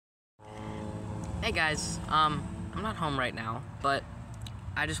Hey guys, I'm not home right now, but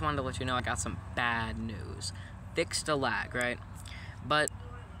I just wanted to let you know I got some bad news. Fixed a lag, right? But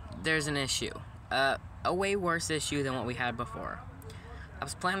there's an issue. A way worse issue than what we had before. I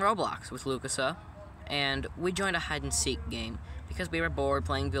was playing Roblox with Lucasa, and we joined a hide-and-seek game because we were bored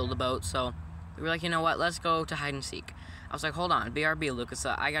playing Build-A-Boat, so we were like, you know what, let's go to hide-and-seek. I was like, hold on, BRB,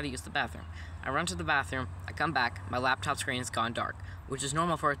 Lucasa, I gotta use the bathroom. I run to the bathroom, I come back, my laptop screen has gone dark, which is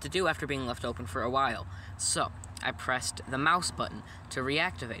normal for it to do after being left open for a while. So, I pressed the mouse button to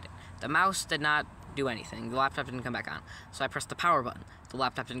reactivate it. The mouse did not do anything. The laptop didn't come back on. So I pressed the power button. The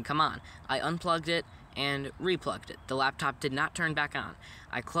laptop didn't come on. I unplugged it and replugged it. The laptop did not turn back on.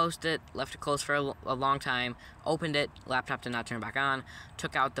 I closed it, left it closed for a long time, opened it, laptop did not turn back on,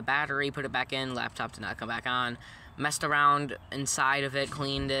 took out the battery, put it back in, laptop did not come back on, messed around inside of it,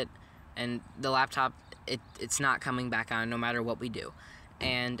 cleaned it, and the laptop, it's not coming back on no matter what we do.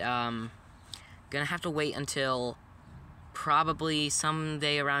 And gonna have to wait until probably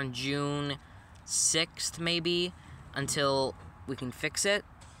someday around June 6th maybe until we can fix it,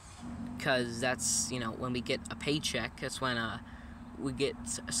 because that's, you know, when we get a paycheck, that's when we get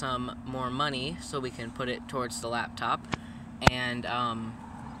some more money so we can put it towards the laptop. And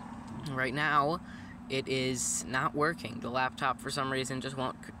right now it is not working. The laptop for some reason just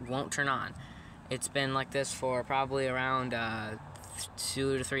won't turn on. It's been like this for probably around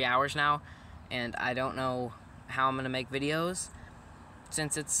 2 to 3 hours now, and I don't know how I'm gonna make videos.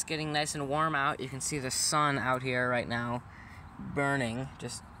 Since it's getting nice and warm out, you can see the sun out here right now burning,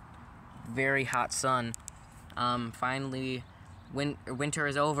 just very hot sun. Finally winter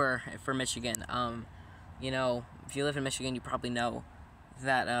is over for Michigan. You know, if you live in Michigan, you probably know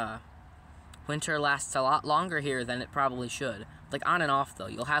that winter lasts a lot longer here than it probably should. Like, on and off though.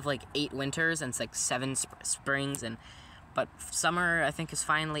 You'll have like 8 winters and it's like 7 springs, but summer, I think, is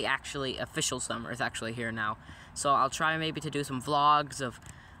finally actually, official summer is actually here now. So I'll try maybe to do some vlogs of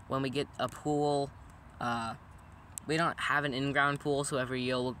when we get a pool. We don't have an in-ground pool, so every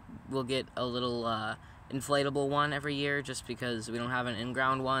year we'll get a little inflatable one every year, just because we don't have an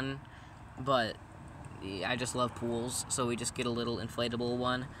in-ground one. But I just love pools, so we just get a little inflatable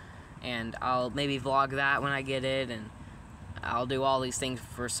one. And I'll maybe vlog that when I get it, and I'll do all these things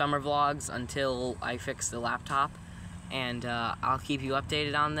for summer vlogs until I fix the laptop. And I'll keep you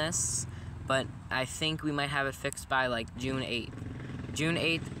updated on this, but I think we might have it fixed by like June 8th. June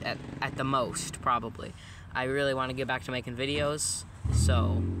 8th at the most, probably. I really want to get back to making videos,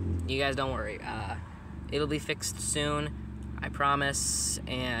 so you guys don't worry. It'll be fixed soon, I promise,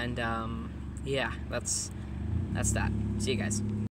 and yeah, that's that. See you guys.